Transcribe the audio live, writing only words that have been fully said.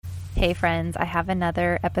Hey friends, I have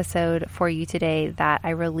another episode for you today that I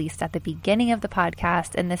released at the beginning of the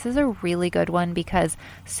podcast. And this is a really good one because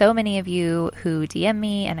so many of you who DM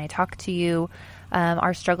me and I talk to you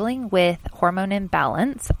are struggling with hormone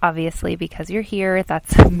imbalance, obviously, because you're here.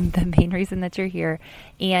 That's the main reason that you're here.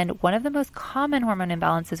 And one of the most common hormone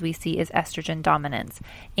imbalances we see is estrogen dominance.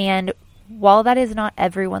 And while that is not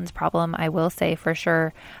everyone's problem, I will say for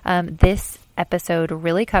sure, this episode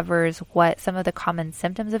really covers what some of the common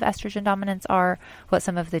symptoms of estrogen dominance are, what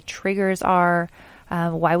some of the triggers are,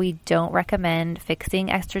 why we don't recommend fixing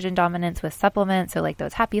estrogen dominance with supplements. So like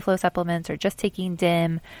those Happy Flow supplements or just taking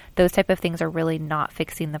DIM, those type of things are really not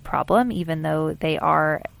fixing the problem, even though they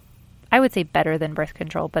are, I would say, better than birth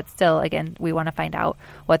control, but still, again, we want to find out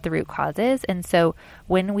what the root cause is. And so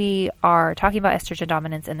when we are talking about estrogen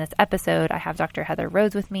dominance in this episode, I have Dr. Heather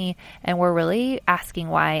Rhodes with me, and we're really asking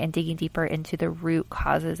why and digging deeper into the root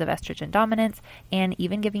causes of estrogen dominance and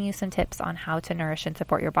even giving you some tips on how to nourish and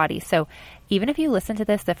support your body. So even if you listen to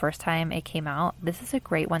this the first time it came out, this is a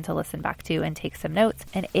great one to listen back to and take some notes.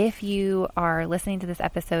 And if you are listening to this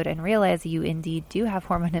episode and realize you indeed do have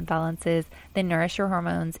hormone imbalances, then Nourish Your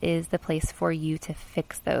Hormones is the place for you to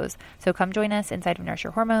fix those. So come join us inside of Nourish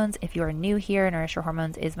Your Hormones. If you are new here, Nourish Your Hormones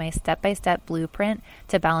is my step-by-step blueprint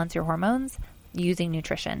to balance your hormones using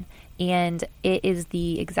nutrition. And it is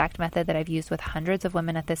the exact method that I've used with hundreds of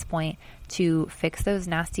women at this point to fix those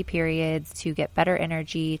nasty periods, to get better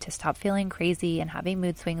energy, to stop feeling crazy and having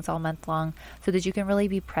mood swings all month long so that you can really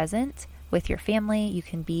be present with your family. You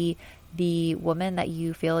can be the woman that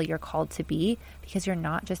you feel you're called to be because you're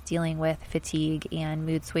not just dealing with fatigue and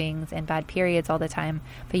mood swings and bad periods all the time,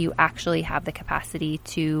 but you actually have the capacity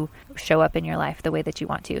to show up in your life the way that you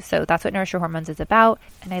want to. So that's what Nourish Your Hormones is about.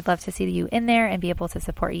 And I'd love to see you in there and be able to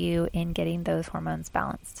support you in getting those hormones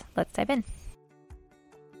balanced. Let's dive in.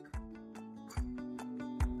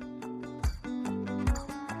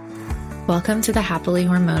 Welcome to the Happily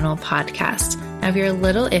Hormonal podcast. Now, if you're a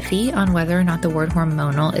little iffy on whether or not the word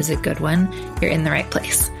hormonal is a good one, you're in the right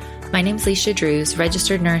place. My name's Leisha Drews,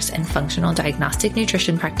 registered nurse and functional diagnostic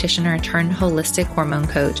nutrition practitioner turned holistic hormone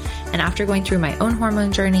coach. And after going through my own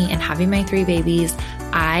hormone journey and having my 3 babies,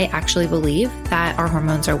 I actually believe that our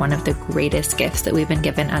hormones are one of the greatest gifts that we've been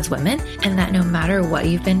given as women, and that no matter what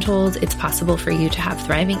you've been told, it's possible for you to have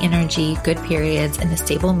thriving energy, good periods, and a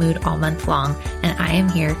stable mood all month long. And I am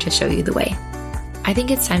here to show you the way. I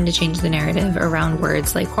think it's time to change the narrative around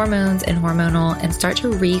words like hormones and hormonal and start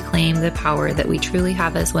to reclaim the power that we truly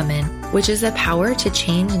have as women, which is the power to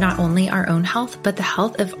change not only our own health, but the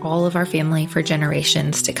health of all of our family for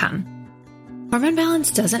generations to come. Hormone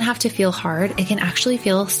balance doesn't have to feel hard. It can actually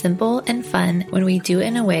feel simple and fun when we do it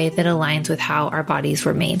in a way that aligns with how our bodies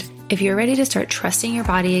were made. If you're ready to start trusting your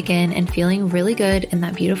body again and feeling really good in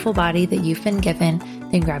that beautiful body that you've been given,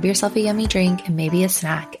 then grab yourself a yummy drink and maybe a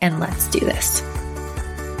snack, and let's do this.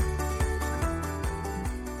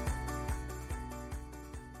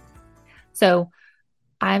 So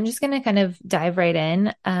I'm just going to kind of dive right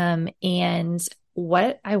in. And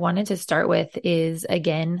what I wanted to start with is,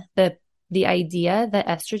 again, the idea that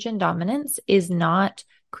estrogen dominance is not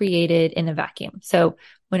created in a vacuum. So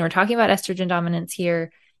when we're talking about estrogen dominance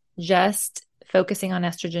here, just focusing on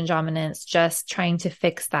estrogen dominance, just trying to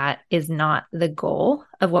fix that is not the goal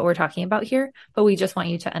of what we're talking about here. But we just want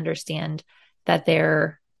you to understand that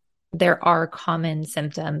there are common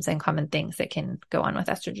symptoms and common things that can go on with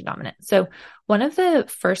estrogen dominance. So one of the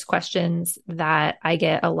first questions that I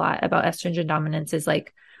get a lot about estrogen dominance is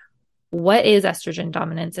like, what is estrogen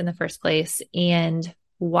dominance in the first place? And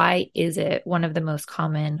why is it one of the most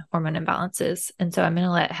common hormone imbalances? And so I'm going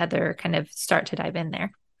to let Heather kind of start to dive in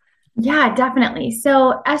there. Yeah, definitely.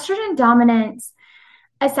 So estrogen dominance,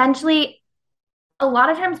 essentially, a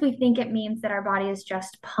lot of times we think it means that our body is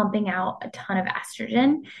just pumping out a ton of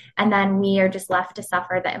estrogen, and then we are just left to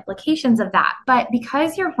suffer the implications of that. But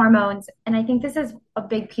because your hormones, and I think this is a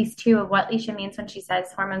big piece too of what Leisha means when she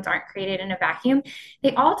says hormones aren't created in a vacuum,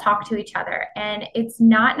 they all talk to each other. And it's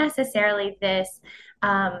not necessarily this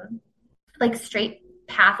like straight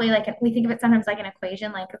pathway. Like we think of it sometimes like an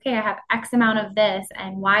equation, like, okay, I have X amount of this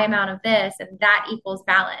and Y amount of this, and that equals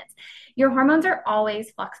balance. Your hormones are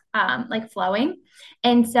always flowing.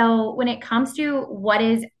 And so when it comes to what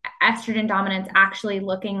is estrogen dominance actually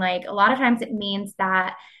looking like, a lot of times it means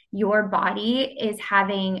that your body is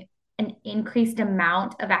having an increased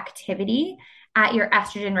amount of activity at your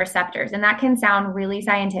estrogen receptors. And that can sound really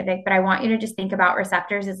scientific, but I want you to just think about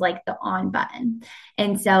receptors as like the on button.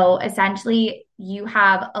 And so essentially you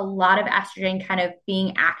have a lot of estrogen kind of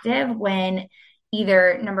being active when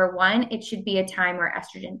either number one, it should be a time where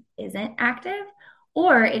estrogen isn't active,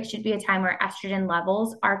 or it should be a time where estrogen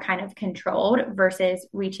levels are kind of controlled versus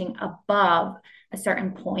reaching above a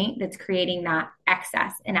certain point that's creating that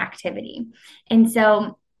excess in activity. And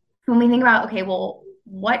so when we think about, okay, well,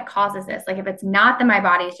 what causes this? Like if it's not that my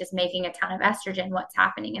body is just making a ton of estrogen, what's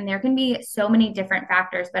happening? And there can be so many different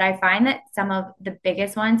factors, but I find that some of the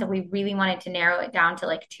biggest ones, if we really wanted to narrow it down to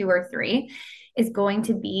like two or three, is going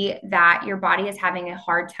to be that your body is having a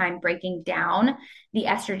hard time breaking down the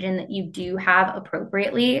estrogen that you do have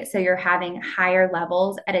appropriately. So you're having higher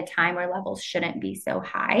levels at a time where levels shouldn't be so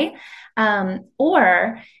high,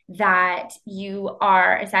 or that you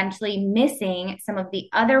are essentially missing some of the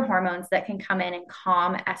other hormones that can come in and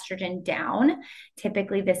calm estrogen down.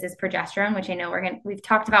 Typically, this is progesterone, which I know we've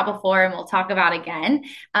talked about before and we'll talk about again.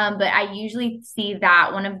 But I usually see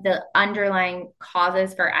that one of the underlying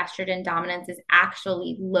causes for estrogen dominance is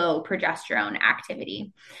actually low progesterone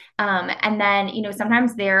activity. And then,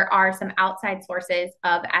 sometimes there are some outside sources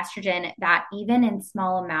of estrogen that even in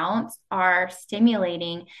small amounts are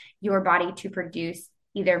stimulating your body to produce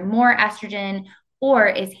either more estrogen or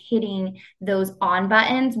is hitting those on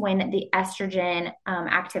buttons when the estrogen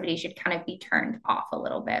activity should kind of be turned off a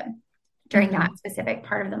little bit during that specific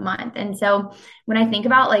part of the month. And so when I think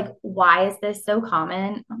about like, why is this so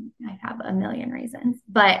common? I have a million reasons,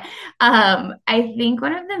 but I think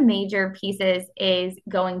one of the major pieces is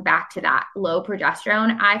going back to that low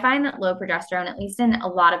progesterone. I find that low progesterone, at least in a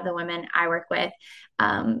lot of the women I work with,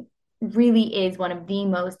 really is one of the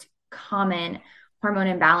most common hormone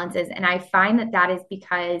imbalances. And I find that that is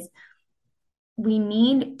because we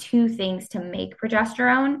need two things to make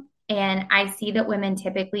progesterone. And I see that women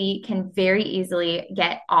typically can very easily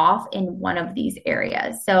get off in one of these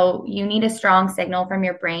areas. So you need a strong signal from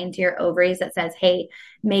your brain to your ovaries that says, hey,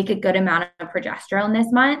 make a good amount of progesterone this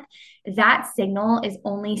month. That signal is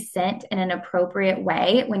only sent in an appropriate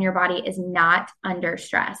way when your body is not under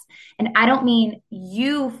stress. And I don't mean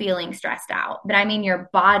you feeling stressed out, but I mean your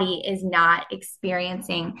body is not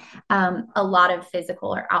experiencing a lot of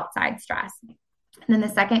physical or outside stress. And then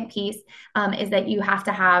the second piece is that you have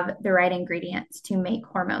to have the right ingredients to make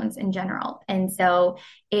hormones in general. And so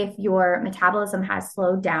if your metabolism has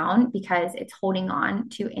slowed down because it's holding on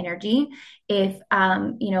to energy, if,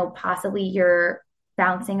 possibly you're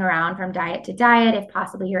bouncing around from diet to diet, if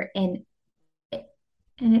possibly you're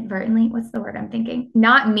inadvertently, what's the word I'm thinking?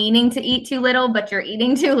 Not meaning to eat too little, but you're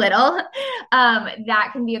eating too little. That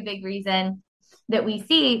can be a big reason that we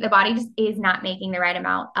see the body just is not making the right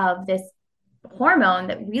amount of this hormone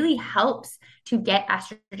that really helps to get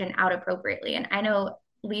estrogen out appropriately. And I know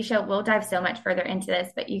Leisha will dive so much further into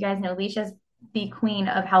this, but you guys know Leisha's the queen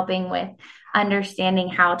of helping with understanding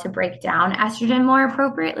how to break down estrogen more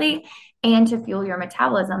appropriately and to fuel your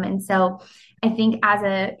metabolism. And so I think as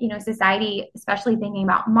a, society, especially thinking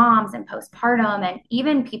about moms and postpartum and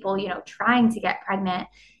even people, trying to get pregnant,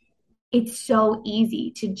 it's so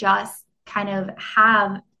easy to just kind of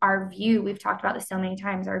have our view, we've talked about this so many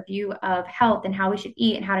times, our view of health and how we should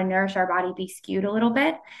eat and how to nourish our body be skewed a little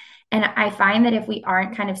bit. And I find that if we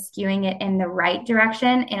aren't kind of skewing it in the right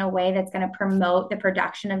direction in a way that's going to promote the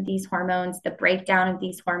production of these hormones, the breakdown of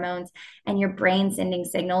these hormones, and your brain sending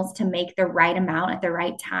signals to make the right amount at the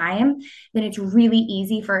right time, then it's really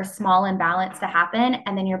easy for a small imbalance to happen.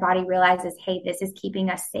 And then your body realizes, hey, this is keeping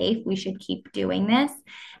us safe. We should keep doing this.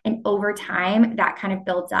 And over time, that kind of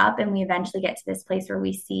builds up. And we eventually get to this place where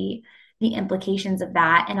we see the implications of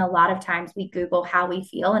that. And a lot of times we Google how we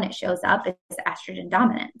feel and it shows up as estrogen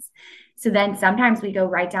dominance. So then sometimes we go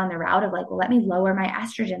right down the route of like, well, let me lower my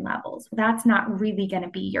estrogen levels. Well, that's not really going to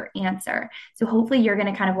be your answer. So hopefully you're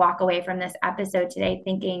going to kind of walk away from this episode today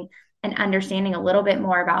thinking and understanding a little bit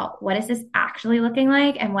more about what is this actually looking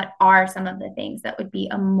like and what are some of the things that would be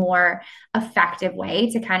a more effective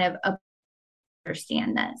way to kind of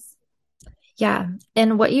understand this. Yeah.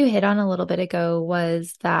 And what you hit on a little bit ago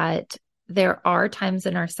was that there are times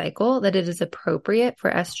in our cycle that it is appropriate for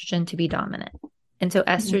estrogen to be dominant. And so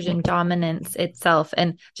estrogen dominance itself,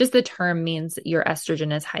 and just the term means your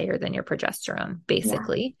estrogen is higher than your progesterone,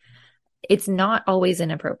 basically. Yeah. It's not always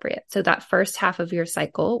inappropriate. So that first half of your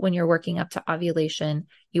cycle, when you're working up to ovulation,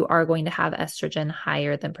 you are going to have estrogen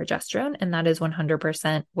higher than progesterone. And that is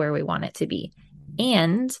 100% where we want it to be.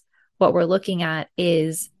 And what we're looking at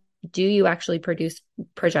is, do you actually produce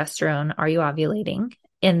progesterone? Are you ovulating?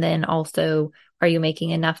 And then also, are you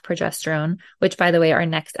making enough progesterone? Which, by the way, our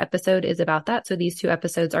next episode is about that. So these two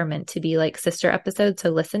episodes are meant to be like sister episodes.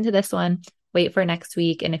 So listen to this one, wait for next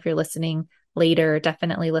week. And if you're listening later,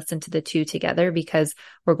 definitely listen to the two together because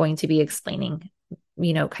we're going to be explaining,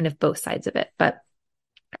 kind of both sides of it. But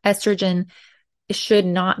estrogen should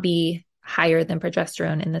not be higher than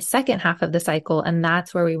progesterone in the second half of the cycle. And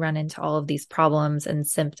that's where we run into all of these problems and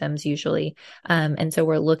symptoms usually. And so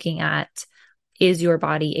we're looking at, is your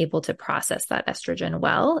body able to process that estrogen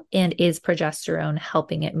well? And is progesterone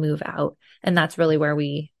helping it move out? And that's really where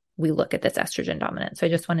we look at this estrogen dominance. So I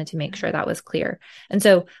just wanted to make sure that was clear. And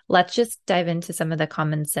so let's just dive into some of the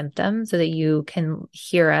common symptoms so that you can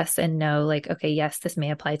hear us and know like, okay, yes, this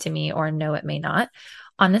may apply to me, or no, it may not.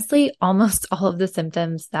 Honestly, almost all of the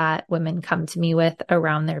symptoms that women come to me with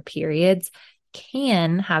around their periods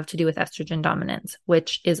can have to do with estrogen dominance,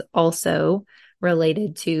 which is also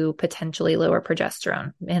related to potentially lower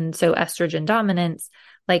progesterone. And so estrogen dominance,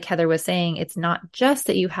 like Heather was saying, it's not just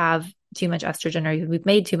that you have too much estrogen or you've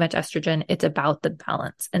made too much estrogen, it's about the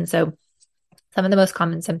balance. And so some of the most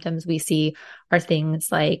common symptoms we see are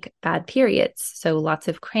things like bad periods. So lots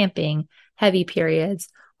of cramping, heavy periods,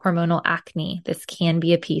 hormonal acne. This can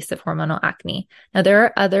be a piece of hormonal acne. Now, there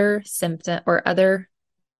are other symptoms or other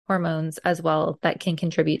hormones as well that can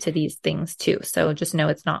contribute to these things too. So just know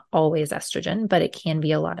it's not always estrogen, but it can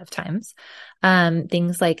be a lot of times.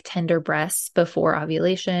 Things like tender breasts before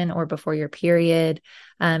ovulation or before your period,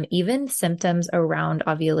 even symptoms around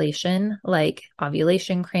ovulation, like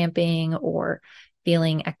ovulation cramping or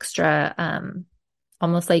feeling extra,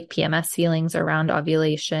 almost like PMS feelings around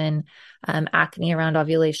ovulation, acne around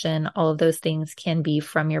ovulation, all of those things can be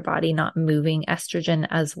from your body not moving estrogen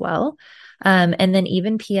as well. And then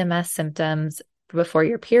even PMS symptoms before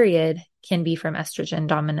your period can be from estrogen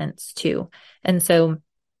dominance too. And so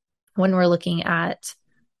when we're looking at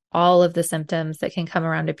all of the symptoms that can come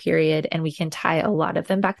around a period, and we can tie a lot of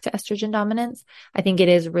them back to estrogen dominance, I think it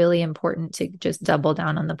is really important to just double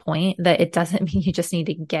down on the point that it doesn't mean you just need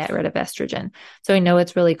to get rid of estrogen. So I know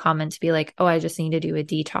it's really common to be like, oh, I just need to do a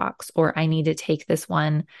detox, or I need to take this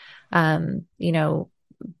one,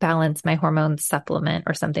 balance my hormone supplement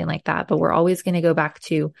or something like that. But we're always going to go back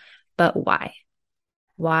to, but why?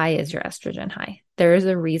 Why is your estrogen high? There is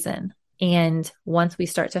a reason. And once we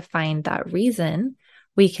start to find that reason,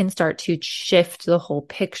 we can start to shift the whole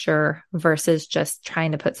picture versus just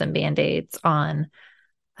trying to put some Band-Aids on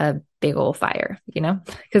a big old fire,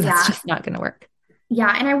 because that's just not going to work.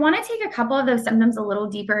 Yeah. And I want to take a couple of those symptoms a little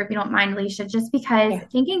deeper, if you don't mind, Alicia, just because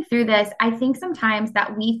thinking through this, I think sometimes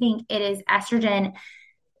that we think it is estrogen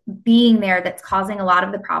being there that's causing a lot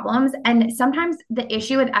of the problems. And sometimes the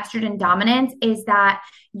issue with estrogen dominance is that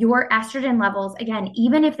your estrogen levels, again,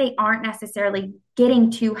 even if they aren't necessarily getting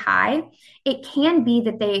too high, it can be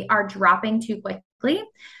that they are dropping too quickly.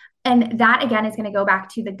 And that, again, is going to go back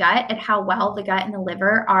to the gut and how well the gut and the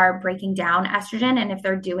liver are breaking down estrogen and if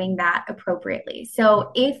they're doing that appropriately.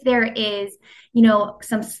 So if there is,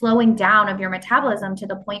 some slowing down of your metabolism to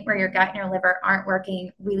the point where your gut and your liver aren't working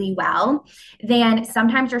really well, then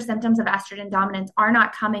sometimes your symptoms of estrogen dominance are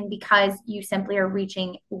not coming because you simply are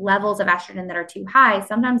reaching levels of estrogen that are too high.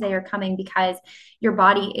 Sometimes they are coming because your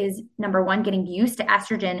body is, number one, getting used to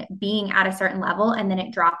estrogen being at a certain level, and then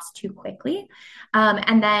it drops too quickly.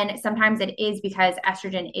 And then sometimes it is because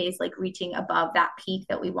estrogen is like reaching above that peak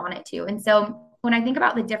that we want it to. And so when I think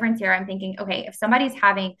about the difference here, I'm thinking, okay, if somebody's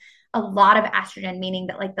having a lot of estrogen, meaning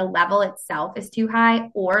that like the level itself is too high,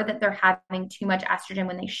 or that they're having too much estrogen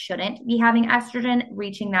when they shouldn't be having estrogen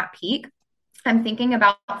reaching that peak, I'm thinking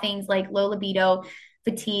about things like low libido,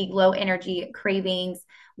 fatigue, low energy, cravings.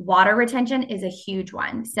 Water retention is a huge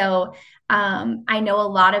one. So I know a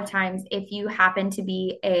lot of times if you happen to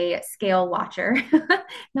be a scale watcher,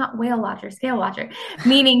 not whale watcher, scale watcher,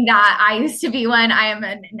 meaning that I used to be one, I am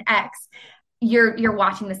an ex, you're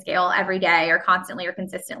watching the scale every day or constantly or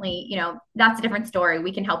consistently, that's a different story.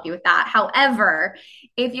 We can help you with that. However,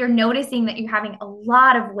 if you're noticing that you're having a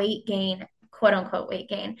lot of weight gain, quote unquote weight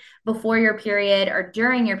gain before your period or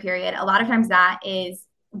during your period, a lot of times that is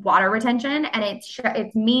water retention, and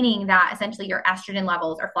it's meaning that essentially your estrogen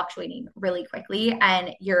levels are fluctuating really quickly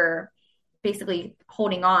and you're basically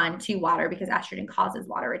holding on to water because estrogen causes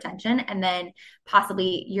water retention, and then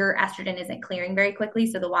possibly your estrogen isn't clearing very quickly,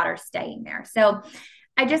 so the water's staying there. So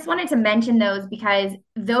I just wanted to mention those because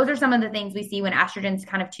those are some of the things we see when estrogen's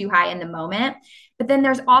kind of too high in the moment. But then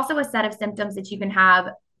there's also a set of symptoms that you can have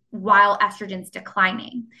while estrogen's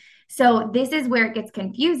declining. So this is where it gets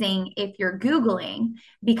confusing if you're Googling,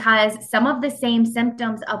 because some of the same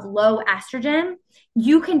symptoms of low estrogen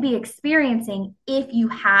you can be experiencing if you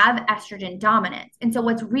have estrogen dominance. And so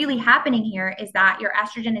what's really happening here is that your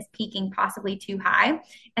estrogen is peaking possibly too high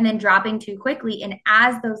and then dropping too quickly. And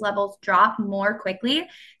as those levels drop more quickly,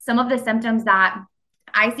 some of the symptoms that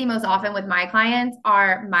I see most often with my clients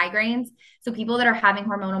are migraines. So people that are having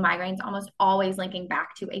hormonal migraines almost always linking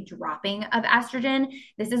back to a dropping of estrogen.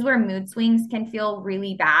 This is where mood swings can feel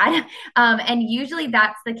really bad. And usually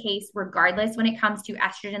that's the case regardless when it comes to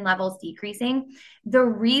estrogen levels decreasing. The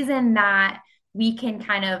reason that we can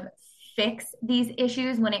kind of fix these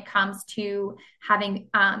issues when it comes to having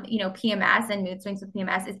PMS and mood swings with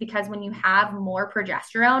PMS is because when you have more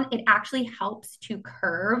progesterone, it actually helps to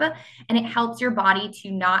curve and it helps your body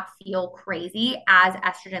to not feel crazy as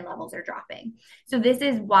estrogen levels are dropping. So this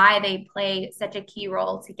is why they play such a key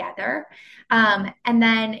role together. And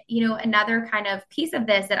then, another kind of piece of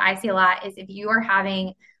this that I see a lot is if you are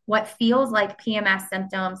having what feels like PMS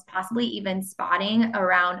symptoms, possibly even spotting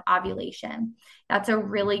around ovulation. That's a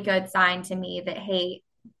really good sign to me that, hey,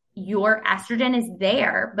 your estrogen is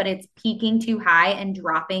there, but it's peaking too high and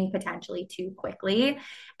dropping potentially too quickly.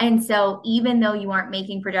 And so, even though you aren't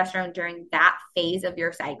making progesterone during that phase of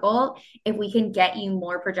your cycle, if we can get you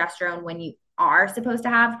more progesterone when you are supposed to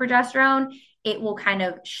have progesterone, it will kind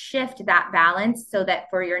of shift that balance so that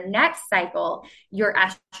for your next cycle, your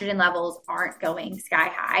estrogen levels aren't going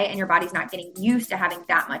sky high and your body's not getting used to having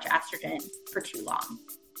that much estrogen for too long.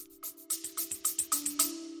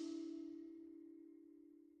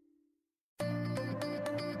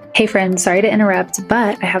 Hey friends, sorry to interrupt,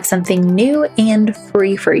 but I have something new and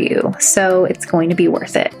free for you, so it's going to be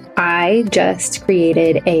worth it. I just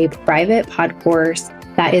created a private pod course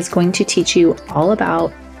that is going to teach you all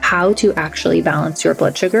about how to actually balance your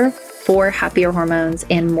blood sugar for happier hormones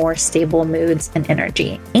and more stable moods and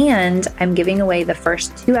energy. And I'm giving away the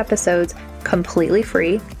first 2 episodes completely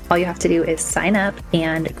free. All you have to do is sign up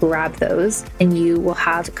and grab those, and you will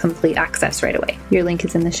have complete access right away. Your link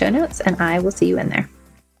is in the show notes, and I will see you in there.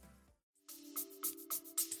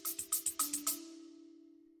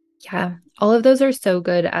 Yeah, all of those are so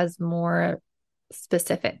good as more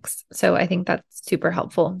specifics. So I think that's super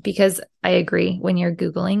helpful because I agree when you're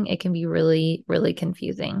Googling, it can be really, really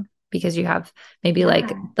confusing because you have maybe like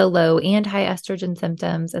the low and high estrogen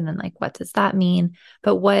symptoms. And then like, what does that mean?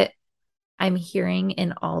 But what I'm hearing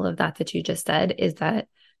in all of that you just said is that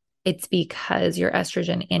it's because your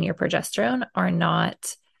estrogen and your progesterone are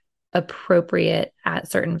not appropriate at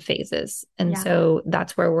certain phases. And so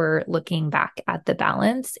that's where we're looking back at the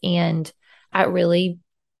balance and at really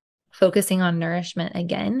focusing on nourishment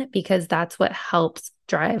again, because that's what helps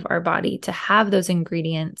drive our body to have those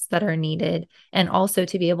ingredients that are needed and also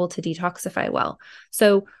to be able to detoxify well.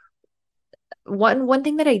 So one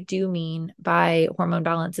thing that I do mean by hormone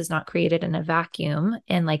balance is not created in a vacuum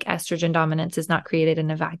and like estrogen dominance is not created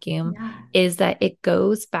in a vacuum is that it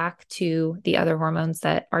goes back to the other hormones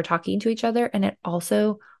that are talking to each other. And it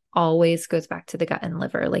also always goes back to the gut and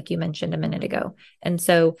liver, like you mentioned a minute ago. And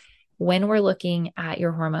so when we're looking at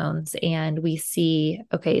your hormones and we see,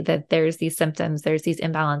 okay, that there's these symptoms, there's these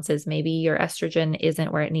imbalances, maybe your estrogen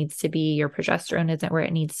isn't where it needs to be, your progesterone isn't where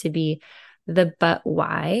it needs to be, the but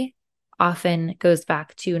why often goes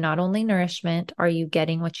back to not only nourishment, are you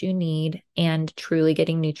getting what you need and truly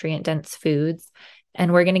getting nutrient dense foods?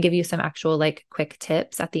 And we're going to give you some actual like quick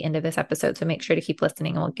tips at the end of this episode. So make sure to keep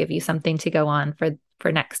listening and we'll give you something to go on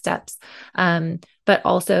for next steps. But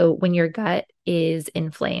also when your gut is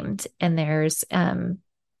inflamed and there's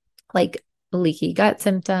like leaky gut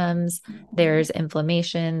symptoms, there's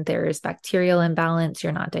inflammation, there's bacterial imbalance,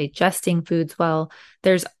 you're not digesting foods well.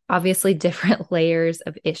 There's obviously different layers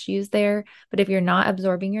of issues there, but if you're not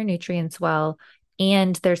absorbing your nutrients well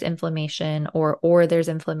and there's inflammation or there's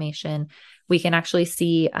inflammation, we can actually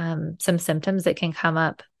see some symptoms that can come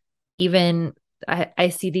up. Even I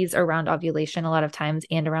see these around ovulation a lot of times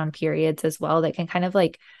and around periods as well that can kind of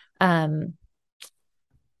like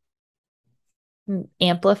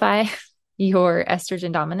amplify your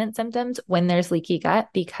estrogen dominant symptoms when there's leaky gut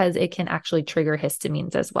because it can actually trigger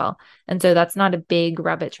histamines as well. And so that's not a big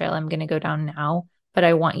rabbit trail I'm going to go down now, but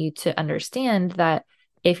I want you to understand that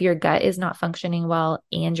if your gut is not functioning well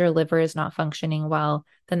and your liver is not functioning well,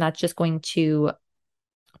 then that's just going to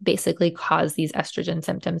basically cause these estrogen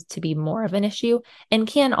symptoms to be more of an issue and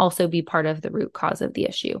can also be part of the root cause of the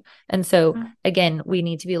issue. And so again, we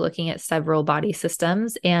need to be looking at several body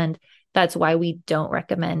systems, and that's why we don't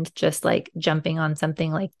recommend just like jumping on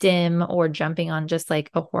something like DIM or jumping on just like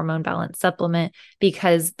a hormone balance supplement,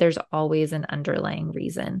 because there's always an underlying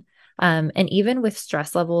reason. And even with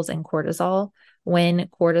stress levels and cortisol, when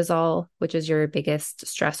cortisol, which is your biggest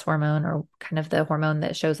stress hormone or kind of the hormone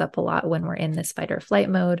that shows up a lot when we're in this fight or flight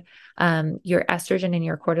mode, your estrogen and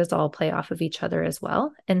your cortisol play off of each other as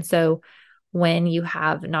well. And so when you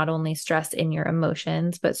have not only stress in your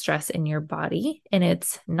emotions, but stress in your body, and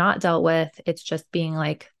it's not dealt with, it's just being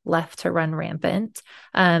like left to run rampant,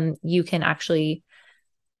 you can actually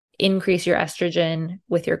increase your estrogen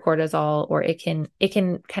with your cortisol, or it can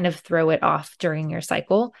kind of throw it off during your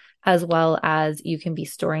cycle, as well as you can be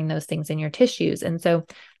storing those things in your tissues. And so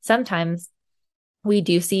sometimes we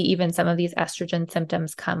do see even some of these estrogen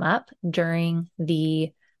symptoms come up during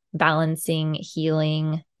the balancing,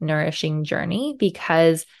 healing, nourishing journey,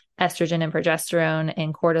 because estrogen and progesterone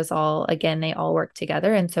and cortisol, again, they all work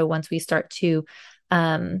together. And so once we start to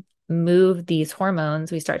move these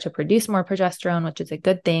hormones, we start to produce more progesterone, which is a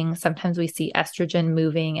good thing. Sometimes we see estrogen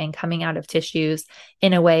moving and coming out of tissues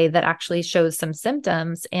in a way that actually shows some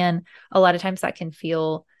symptoms. And a lot of times that can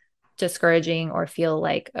feel discouraging or feel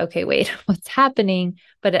like, okay, wait, what's happening?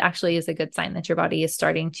 But it actually is a good sign that your body is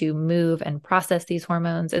starting to move and process these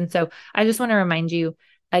hormones. And so I just want to remind you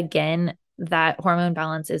again that hormone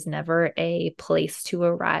balance is never a place to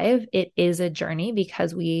arrive. It is a journey,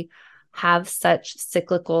 because have such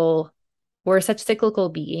cyclical we're such cyclical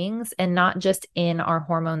beings, and not just in our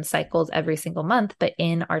hormone cycles every single month, but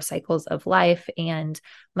in our cycles of life and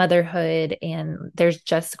motherhood. And there's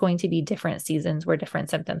just going to be different seasons where different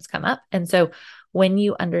symptoms come up. And so when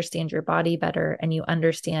you understand your body better and you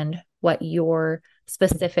understand what your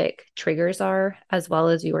specific triggers are, as well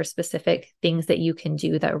as your specific things that you can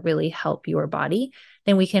do that really help your body,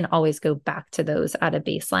 then we can always go back to those at a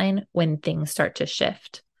baseline when things start to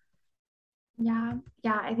shift. Yeah,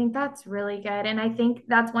 yeah, I think that's really good. And I think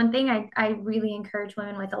that's one thing I really encourage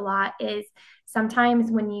women with a lot is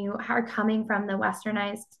sometimes when you are coming from the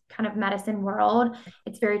westernized kind of medicine world,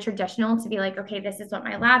 it's very traditional to be like, okay, this is what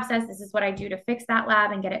my lab says, this is what I do to fix that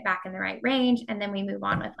lab and get it back in the right range, and then we move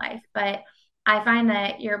on with life. But I find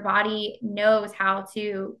that your body knows how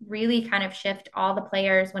to really kind of shift all the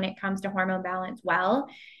players when it comes to hormone balance well,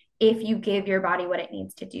 if you give your body what it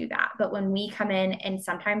needs to do that. But when we come in, and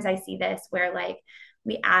sometimes I see this where like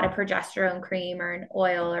we add a progesterone cream or an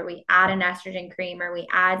oil, or we add an estrogen cream, or we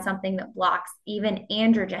add something that blocks even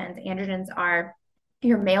androgens. Androgens are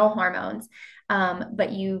your male hormones.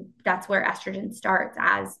 But that's where estrogen starts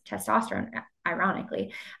as testosterone,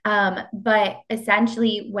 ironically. But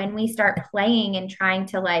essentially, when we start playing and trying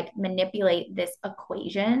to like manipulate this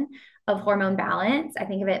equation of hormone balance, I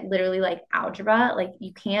think of it literally like algebra. Like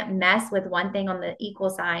you can't mess with one thing on the equal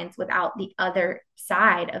signs without the other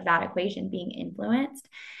side of that equation being influenced.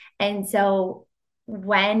 And so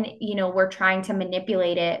when we're trying to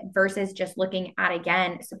manipulate it versus just looking at,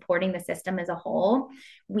 again, supporting the system as a whole,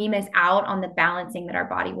 we miss out on the balancing that our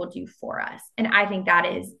body will do for us. And I think that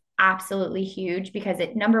is absolutely huge, because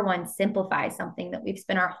it, number one, simplifies something that we've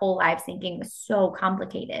spent our whole lives thinking was so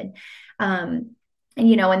complicated.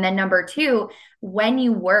 And then number two, when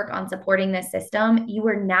you work on supporting this system, you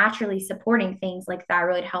are naturally supporting things like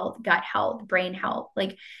thyroid health, gut health, brain health,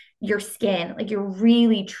 like your skin. Like you're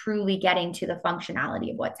really truly getting to the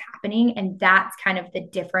functionality of what's happening. And that's kind of the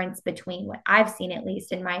difference between what I've seen, at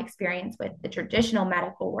least in my experience with the traditional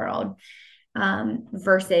medical world,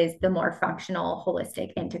 versus the more functional,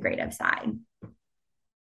 holistic, integrative side.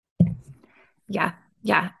 Yeah.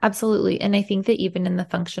 Yeah, absolutely. And I think that even in the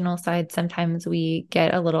functional side, sometimes we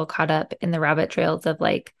get a little caught up in the rabbit trails of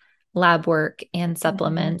like lab work and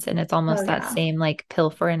supplements. And it's almost that Yeah. same like pill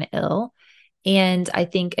for an ill. And I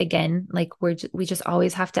think, again, like we just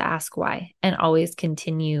always have to ask why, and always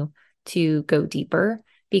continue to go deeper,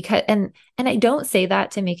 because, and I don't say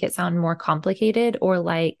that to make it sound more complicated or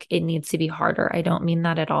like it needs to be harder. I don't mean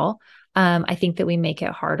that at all. I think that we make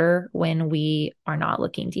it harder when we are not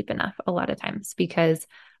looking deep enough a lot of times, because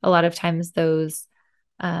a lot of times those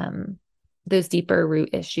deeper root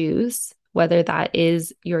issues, whether that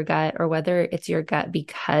is your gut or whether it's your gut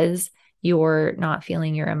because you're not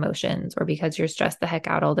feeling your emotions or because you're stressed the heck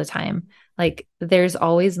out all the time, like there's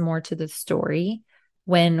always more to the story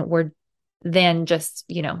when we're than just,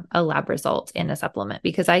 a lab result in a supplement,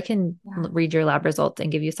 because I can read your lab results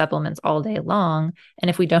and give you supplements all day long. And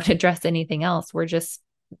if we don't address anything else, we're just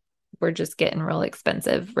getting real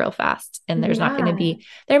expensive real fast. And there's not going to be,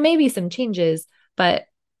 there may be some changes, but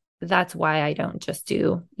that's why I don't just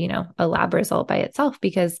do, a lab result by itself,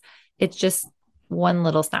 because it's just one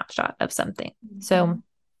little snapshot of something. So,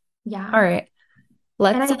 yeah. All right,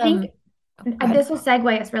 And let's, I think go this will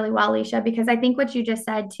segue us really well, Alicia, because I think what you just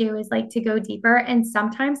said too is like to go deeper. And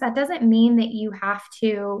sometimes that doesn't mean that you have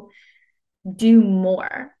to do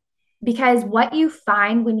more, because what you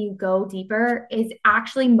find when you go deeper is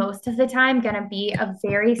actually most of the time going to be a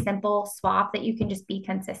very simple swap that you can just be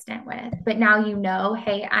consistent with. But now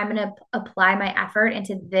hey, I'm going to apply my effort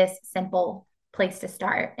into this simple place to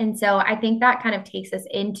start. And so I think that kind of takes us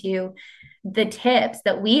into the tips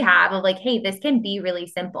that we have of like, hey, this can be really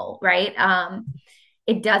simple, right?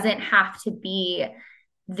 It doesn't have to be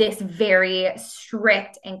this very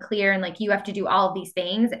strict and clear and like you have to do all of these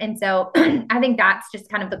things. And so I think that's just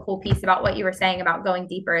kind of the cool piece about what you were saying about going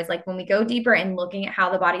deeper is like when we go deeper and looking at how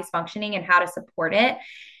the body's functioning and how to support it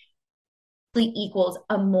equals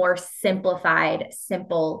a more simplified,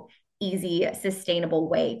 simple, easy, sustainable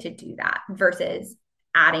way to do that versus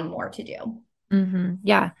adding more to do.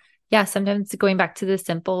 Yeah. Yeah. Sometimes going back to the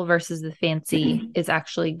simple versus the fancy is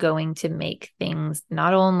actually going to make things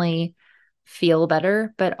not only feel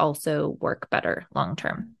better, but also work better long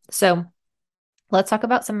term. So let's talk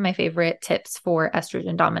about some of my favorite tips for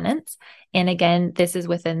estrogen dominance. And again, this is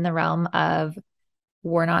within the realm of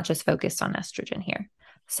we're not just focused on estrogen here.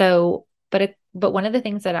 So, but one of the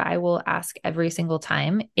things that I will ask every single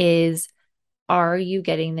time is, are you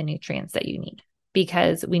getting the nutrients that you need?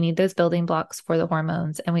 Because we need those building blocks for the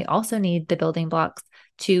hormones. And we also need the building blocks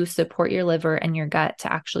to support your liver and your gut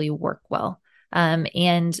to actually work well.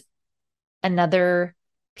 And another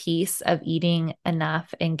piece of eating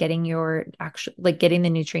enough and getting your actual like getting the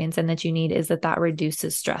nutrients in that you need is that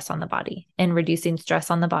reduces stress on the body, and reducing stress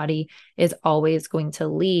on the body is always going to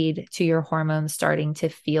lead to your hormones starting to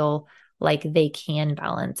feel like they can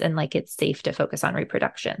balance and like it's safe to focus on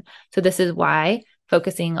reproduction. So this is why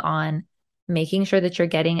focusing on making sure that you're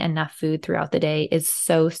getting enough food throughout the day is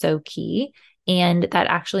so, so key. And that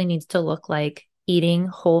actually needs to look like eating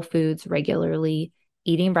whole foods regularly,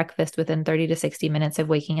 eating breakfast within 30 to 60 minutes of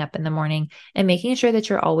waking up in the morning, and making sure that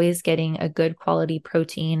you're always getting a good quality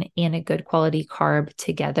protein and a good quality carb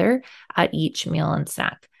together at each meal and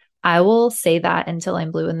snack. I will say that until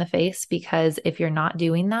I'm blue in the face, because if you're not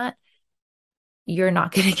doing that, you're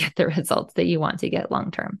not going to get the results that you want to get long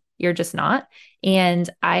term. You're just not. And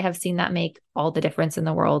I have seen that make all the difference in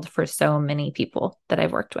the world for so many people that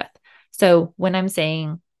I've worked with. So when I'm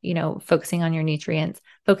saying, focusing on your nutrients,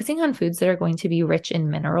 focusing on foods that are going to be rich in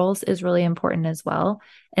minerals is really important as well.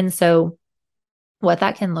 And so what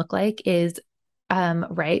that can look like is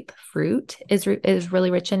ripe fruit is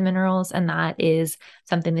really rich in minerals, and that is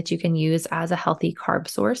something that you can use as a healthy carb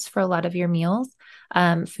source for a lot of your meals.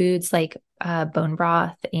 Foods like bone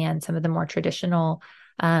broth and some of the more traditional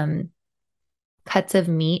cuts of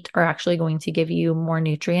meat are actually going to give you more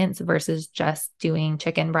nutrients versus just doing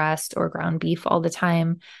chicken breast or ground beef all the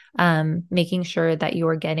time. Making sure that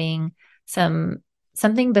you're getting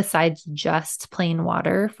something besides just plain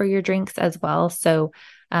water for your drinks as well. So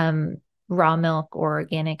raw milk or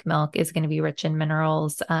organic milk is going to be rich in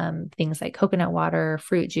minerals, things like coconut water,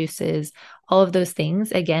 fruit juices, all of those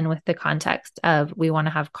things, again, with the context of we want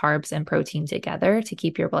to have carbs and protein together to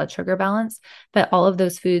keep your blood sugar balanced. But all of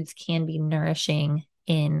those foods can be nourishing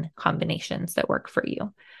in combinations that work for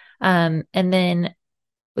you. And then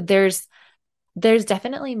there's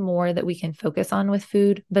definitely more that we can focus on with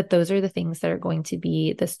food, but those are the things that are going to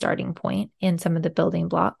be the starting point and some of the building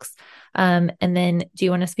blocks. And then do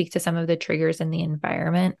you want to speak to some of the triggers in the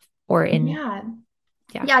environment or in? Yeah.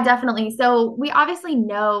 Yeah. Yeah, definitely. So we obviously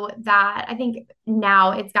know that I think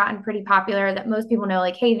now it's gotten pretty popular that most people know,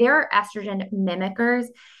 like, hey, there are estrogen mimickers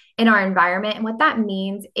in our environment. And what that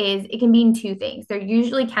means is it can mean two things. They're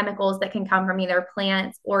usually chemicals that can come from either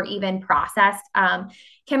plants or even processed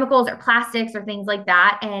chemicals or plastics or things like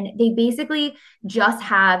that. And they basically just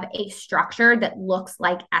have a structure that looks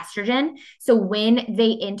like estrogen. So when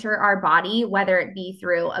they enter our body, whether it be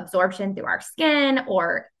through absorption through our skin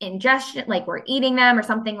or ingestion, like we're eating them or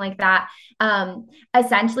something like that,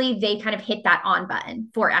 essentially they kind of hit that on button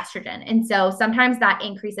for estrogen. And so sometimes that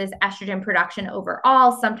increases estrogen production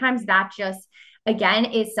overall. Sometimes that just again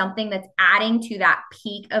is something that's adding to that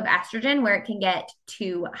peak of estrogen where it can get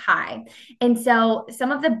too high. And so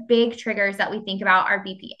some of the big triggers that we think about are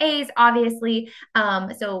BPAs, obviously.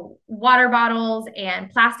 So water bottles and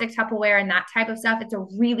plastic Tupperware and that type of stuff. It's a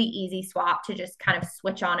really easy swap to just kind of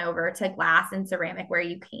switch on over to glass and ceramic where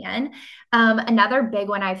you can. Another big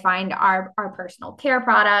one I find are personal care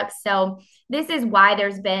products. So this is why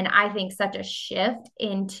there's been, I think, such a shift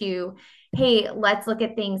into, hey, let's look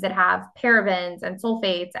at things that have parabens and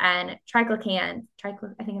sulfates and triclocans.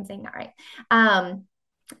 I think I'm saying that right.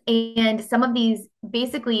 And some of these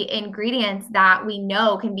basically ingredients that we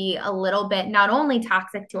know can be a little bit not only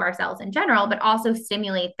toxic to our cells in general, but also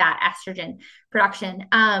stimulate that estrogen production.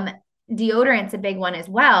 Deodorant's a big one as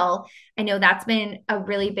well. I know that's been a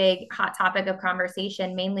really big hot topic of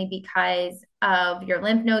conversation, mainly because of your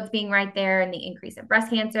lymph nodes being right there and the increase of breast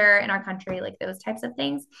cancer in our country, like those types of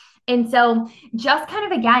things. And so just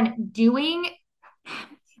kind of again,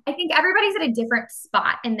 I think think everybody's at a different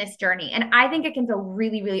spot in this journey. And I think it can feel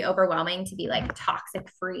really, really overwhelming to be like toxic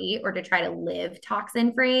free or to try to live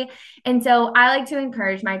toxin free. And so I like to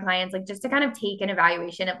encourage my clients, like just to kind of take an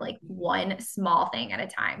evaluation of like one small thing at a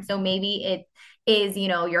time. So maybe it is,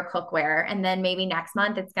 your cookware. And then maybe next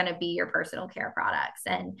month it's going to be your personal care products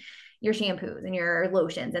and your shampoos and your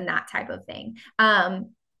lotions and that type of thing.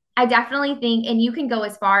 I definitely think, and you can go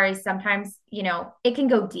as far as sometimes, it can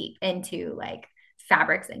go deep into like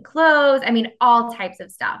fabrics and clothes. I mean, all types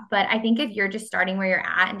of stuff. But I think if you're just starting where you're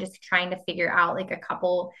at and just trying to figure out like a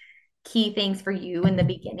couple key things for you in the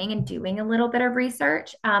beginning and doing a little bit of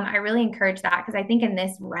research, I really encourage that because I think in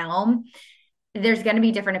this realm, there's going to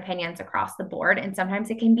be different opinions across the board. And sometimes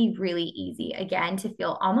it can be really easy, again, to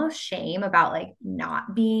feel almost shame about like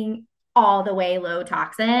not being all the way low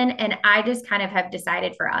toxin. And I just kind of have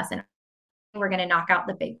decided for us, and we're going to knock out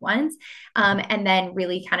the big ones and then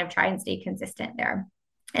really kind of try and stay consistent there.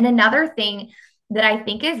 And another thing that I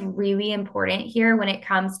think is really important here when it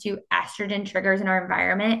comes to estrogen triggers in our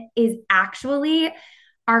environment is actually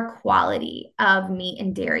our quality of meat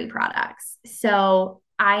and dairy products. So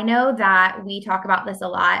I know that we talk about this a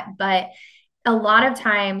lot, but a lot of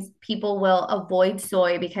times people will avoid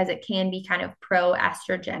soy because it can be kind of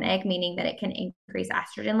pro-estrogenic, meaning that it can increase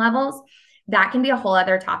estrogen levels. That can be a whole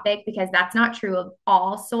other topic because that's not true of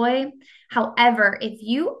all soy. However, if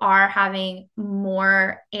you are having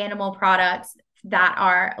more animal products that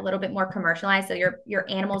are a little bit more commercialized, so your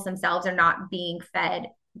animals themselves are not being fed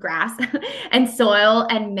grass and soil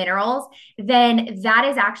and minerals, then that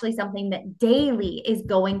is actually something that daily is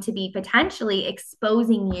going to be potentially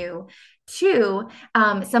exposing you to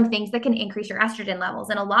some things that can increase your estrogen levels.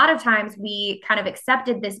 And a lot of times we kind of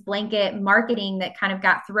accepted this blanket marketing that kind of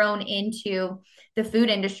got thrown into the food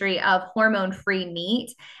industry of hormone-free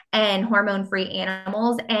meat and hormone-free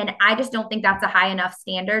animals. And I just don't think that's a high enough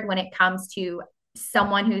standard when it comes to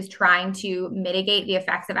someone who's trying to mitigate the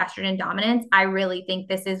effects of estrogen dominance. I really think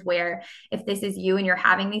this is where, if this is you and you're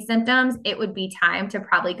having these symptoms, it would be time to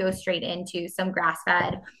probably go straight into some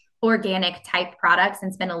grass-fed organic type products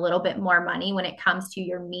and spend a little bit more money when it comes to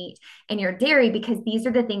your meat and your dairy, because these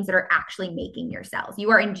are the things that are actually making your cells.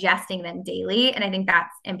 You are ingesting them daily. And I think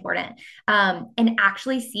that's important. And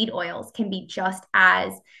actually seed oils can be just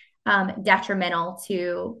as detrimental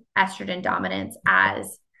to estrogen dominance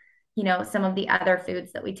as some of the other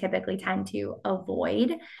foods that we typically tend to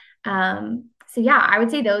avoid. So yeah, I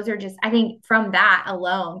would say those are just, I think from that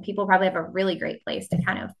alone, people probably have a really great place to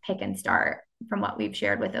kind of pick and start from what we've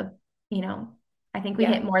shared with I think we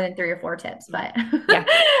hit more than 3 or 4 tips, but yeah,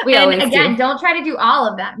 we always again, do. don't try to do all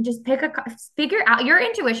of them. Just figure out, your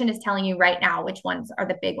intuition is telling you right now which ones are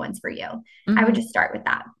the big ones for you. Mm-hmm. I would just start with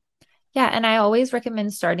that. Yeah. And I always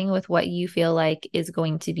recommend starting with what you feel like is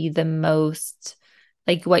going to be the most,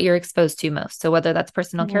 like what you're exposed to most. So whether that's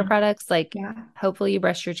personal care products, like hopefully you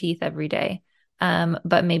brush your teeth every day.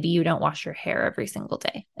 But maybe you don't wash your hair every single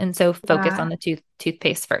day. And so focus on the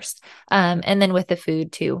toothpaste first. And then with the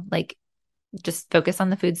food too, like just focus on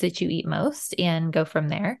the foods that you eat most and go from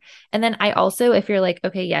there. And then I also, if you're like,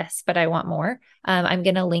 okay, yes, but I want more, I'm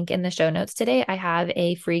going to link in the show notes today. I have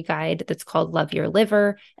a free guide that's called Love Your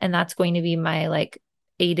Liver. And that's going to be my like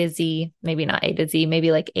A to Z, maybe not A to Z,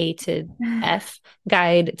 maybe like A to F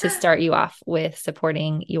guide to start you off with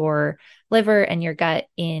supporting your liver and your gut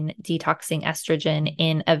in detoxing estrogen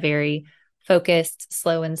in a very focused,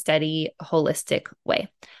 slow and steady, holistic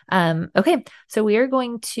way. Okay, so we are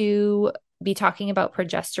going to be talking about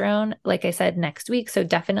progesterone, like I said, next week. So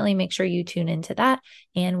definitely make sure you tune into that.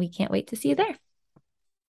 And we can't wait to see you there.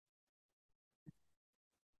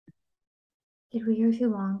 Did we go too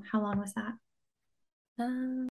long? How long was that?